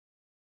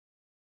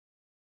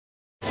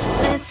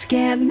Let's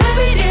get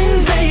married in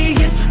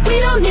Vegas. We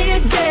don't need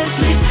a guest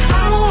list.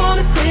 I don't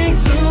wanna think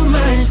too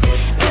much.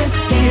 Let's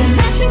get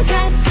matching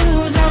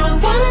tattoos. I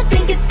don't wanna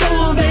think it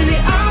through, baby.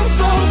 I'm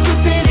so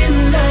stupid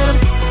in love.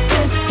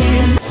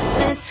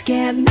 Let's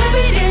get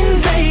married in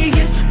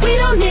Vegas. We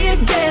don't need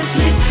a guest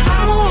list.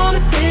 I don't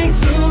wanna think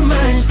too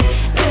much.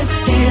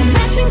 Let's get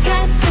matching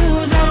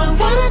tattoos. I don't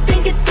wanna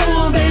think it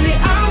through, baby.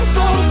 I'm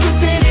so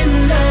stupid in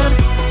love.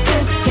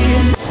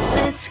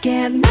 Let's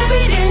get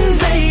married in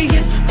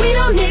Vegas. We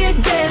don't need a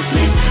guest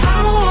list.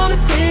 I don't wanna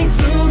think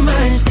too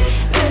much.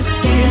 Let's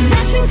get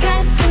matching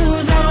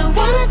tattoos. I don't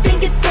wanna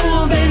think it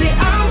through, baby.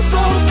 I'm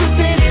so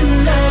stupid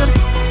in love.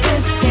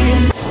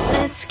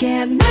 Let's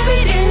get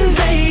married in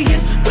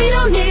Vegas. We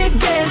don't need a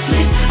guest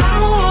list. I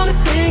don't wanna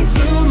think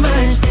too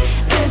much.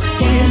 Let's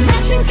get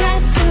matching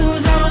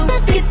tattoos. I don't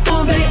wanna think it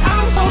through, baby.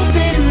 I'm so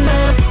stupid in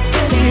love.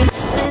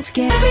 Let's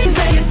get married in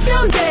Vegas. We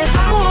don't get.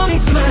 I don't wanna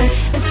think too much.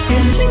 Let's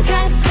get matching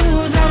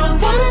tattoos. I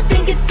don't wanna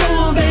think it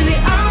through, baby.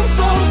 I'm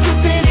so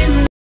stupid in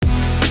love.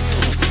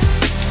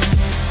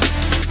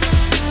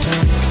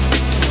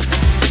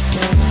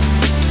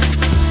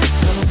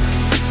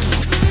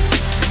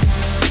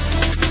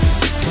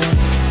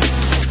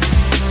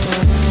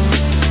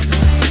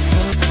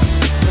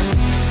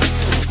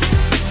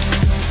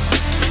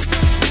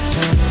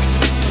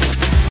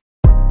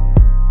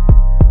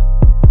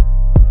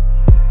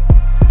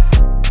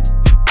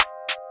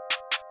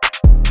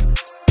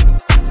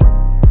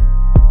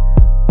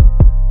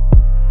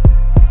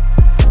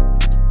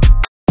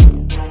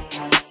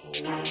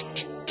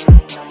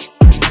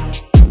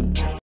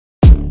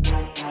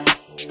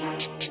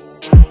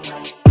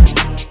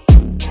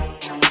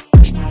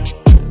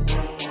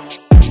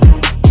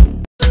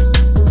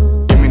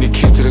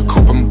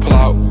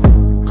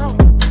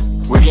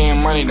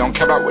 Don't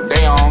care about what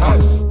they on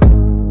us.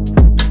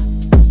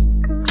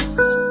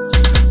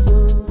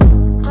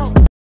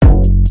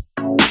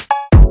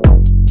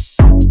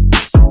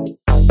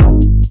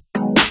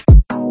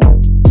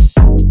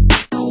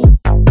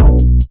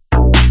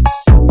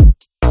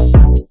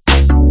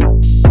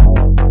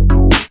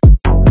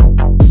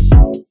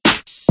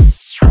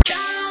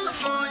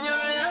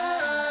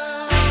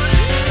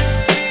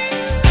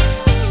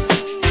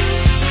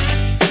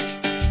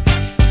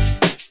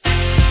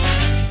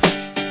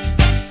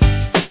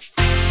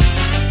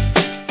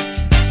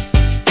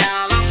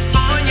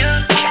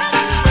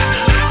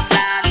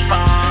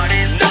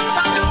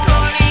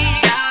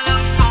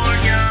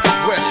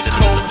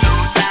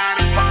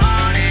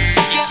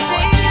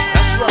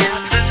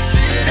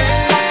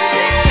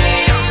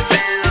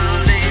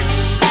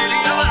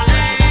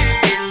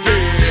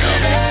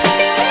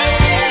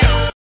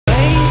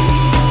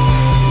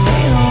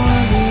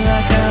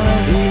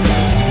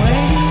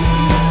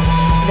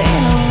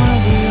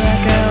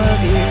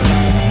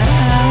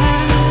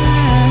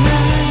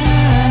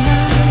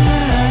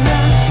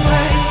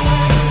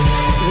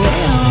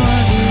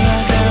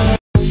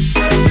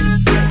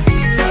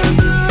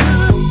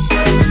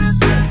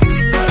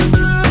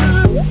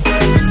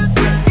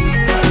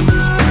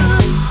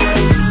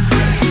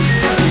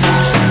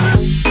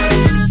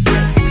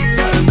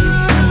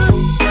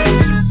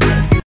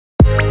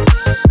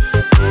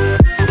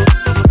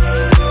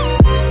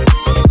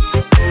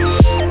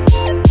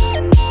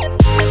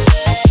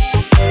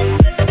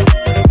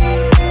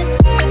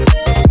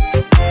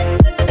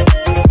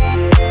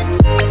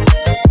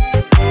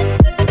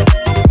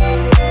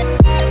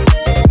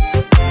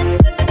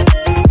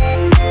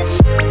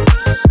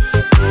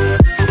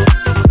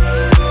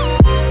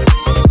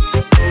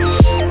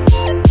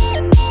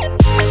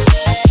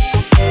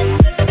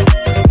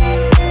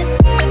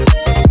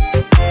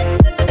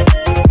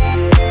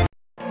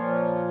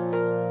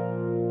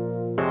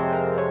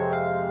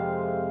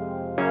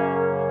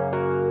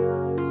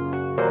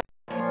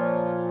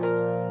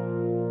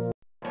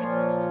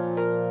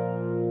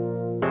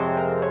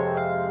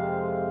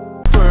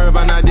 Swerve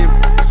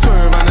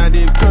and a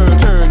dip,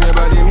 turn your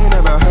body. Me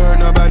never hurt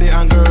nobody,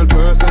 and girl,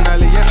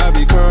 personally, yeah, I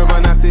be curve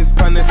and assist.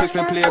 Pan the fish,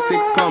 me play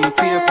 6, come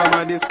taste some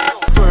of this.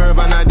 Swerve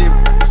and a dip,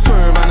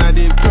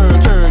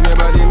 turn your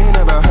body. Me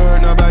never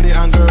hurt nobody,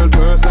 and girl,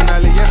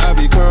 personally, yeah, I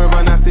be curve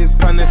and assist.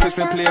 Pan the fish,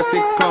 me play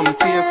 6, come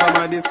taste some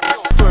of this.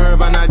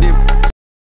 Swerve and a dip,